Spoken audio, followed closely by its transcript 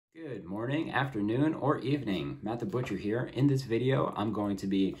Good morning, afternoon, or evening. Matt the Butcher here. In this video, I'm going to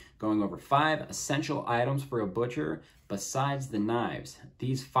be going over 5 essential items for a butcher besides the knives.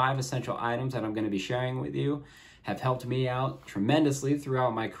 These 5 essential items that I'm going to be sharing with you have helped me out tremendously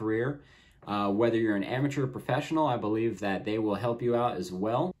throughout my career. Whether you're an amateur or professional, I believe that they will help you out as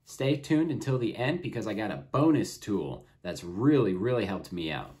well. Stay tuned until the end because I got a bonus tool that's really helped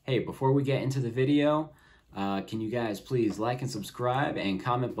me out. Hey, before we get into the video, can you guys please like and subscribe and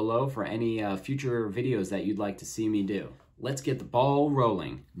comment below for any future videos that you'd like to see me do. Let's get the ball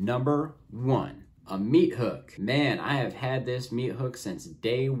rolling. Number 1, a meat hook. Man, I have had this meat hook since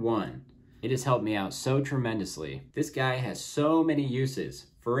day 1. It has helped me out so tremendously. This guy has so many uses.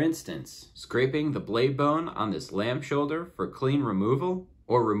 For instance, scraping the blade bone on this lamb shoulder for clean removal,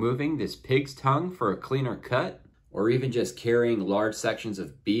 or removing this pig's tongue for a cleaner cut, or even just carrying large sections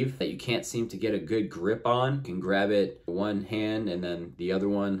of beef that you can't seem to get a good grip on. You can grab it one hand and then the other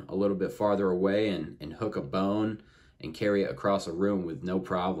one a little bit farther away and hook a bone and carry it across a room with no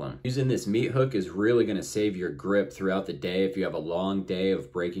problem. Using this meat hook is really gonna save your grip throughout the day if you have a long day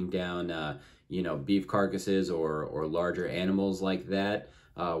of breaking down beef carcasses or larger animals like that,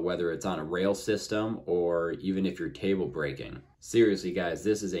 whether it's on a rail system or even if you're table breaking. Seriously guys,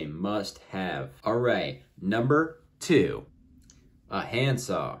 this is a must-have. All right, number 2, a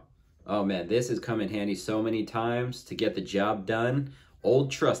handsaw. Oh man, this has come in handy so many times to get the job done, old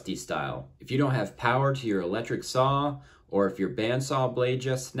trusty style. If you don't have power to your electric saw, or if your bandsaw blade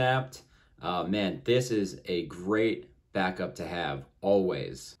just snapped, man, this is a great backup to have,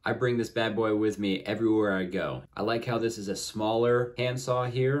 always. I bring this bad boy with me everywhere I go. I like how this is a smaller handsaw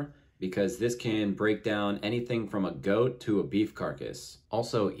here, because this can break down anything from a goat to a beef carcass.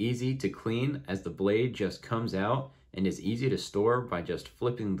 Also easy to clean as the blade just comes out and is easy to store by just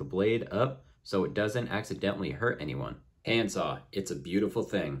flipping the blade up so it doesn't accidentally hurt anyone. Handsaw, it's a beautiful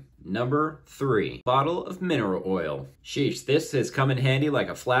thing. Number 3, bottle of mineral oil. Sheesh, this has come in handy like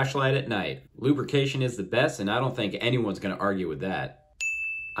a flashlight at night. Lubrication is the best and I don't think anyone's gonna argue with that.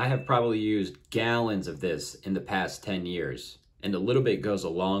 I have probably used gallons of this in the past 10 years. And a little bit goes a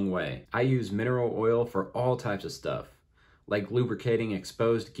long way. I use mineral oil for all types of stuff, like lubricating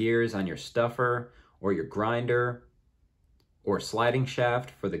exposed gears on your stuffer or your grinder, or sliding shaft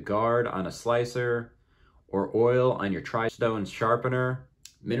for the guard on a slicer, or oil on your tri-stone sharpener.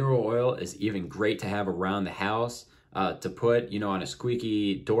 Mineral oil is even great to have around the house to put, on a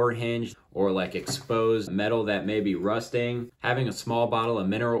squeaky door hinge or like exposed metal that may be rusting. Having a small bottle of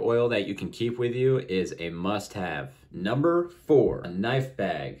mineral oil that you can keep with you is a must-have. Number 4, a knife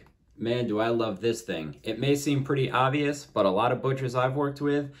bag. Man, do I love this thing. It may seem pretty obvious, but a lot of butchers I've worked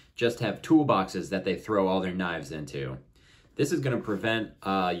with just have toolboxes that they throw all their knives into. This is gonna prevent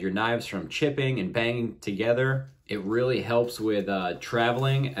your knives from chipping and banging together. It really helps with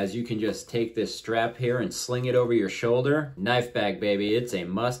traveling, as you can just take this strap here and sling it over your shoulder. Knife bag, baby, it's a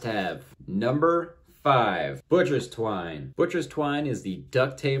must-have. Number 5, butcher's twine. Butcher's twine is the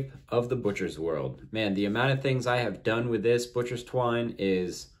duct tape of the butcher's world. Man, the amount of things I have done with this butcher's twine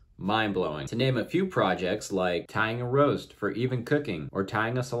is mind-blowing. To name a few projects like tying a roast for even cooking, or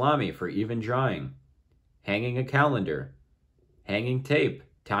tying a salami for even drying, hanging a calendar, hanging tape,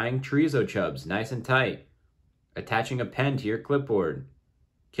 tying chorizo chubs nice and tight, attaching a pen to your clipboard,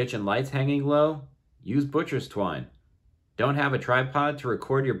 kitchen lights hanging low, use butcher's twine. Don't have a tripod to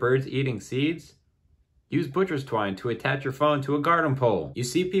record your birds eating seeds? Use butcher's twine to attach your phone to a garden pole. You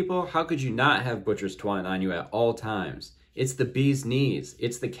see people, how could you not have butcher's twine on you at all times? It's the bee's knees,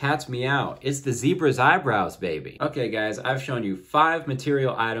 it's the cat's meow, it's the zebra's eyebrows, baby. Okay guys, I've shown you 5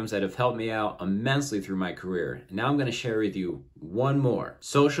 material items that have helped me out immensely through my career. Now I'm gonna share with you one more.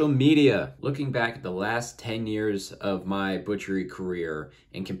 Social media. Looking back at the last 10 years of my butchery career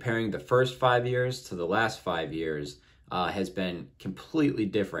and comparing the first 5 years to the last 5 years has been completely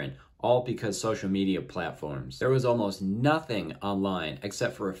different. All because social media platforms. There was almost nothing online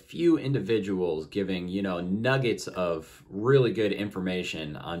except for a few individuals giving, nuggets of really good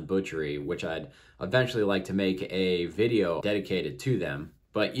information on butchery, which I'd eventually like to make a video dedicated to them.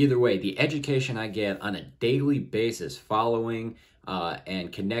 But either way, the education I get on a daily basis following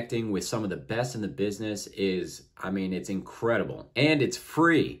and connecting with some of the best in the business is, it's incredible. And it's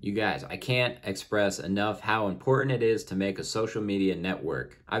free. You guys, I can't express enough how important it is to make a social media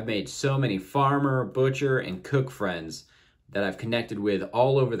network. I've made so many farmer, butcher, and cook friends that I've connected with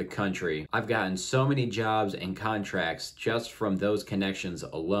all over the country. I've gotten so many jobs and contracts just from those connections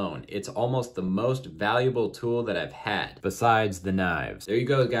alone. It's almost the most valuable tool that I've had, besides the knives. There you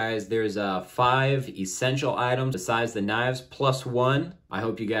go, guys. There's 5 essential items besides the knives, plus 1. I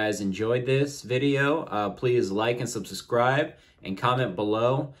hope you guys enjoyed this video. Please like and subscribe, and comment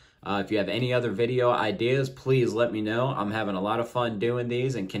below. If you have any other video ideas, please let me know. I'm having a lot of fun doing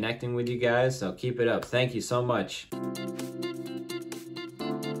these and connecting with you guys, so keep it up. Thank you so much.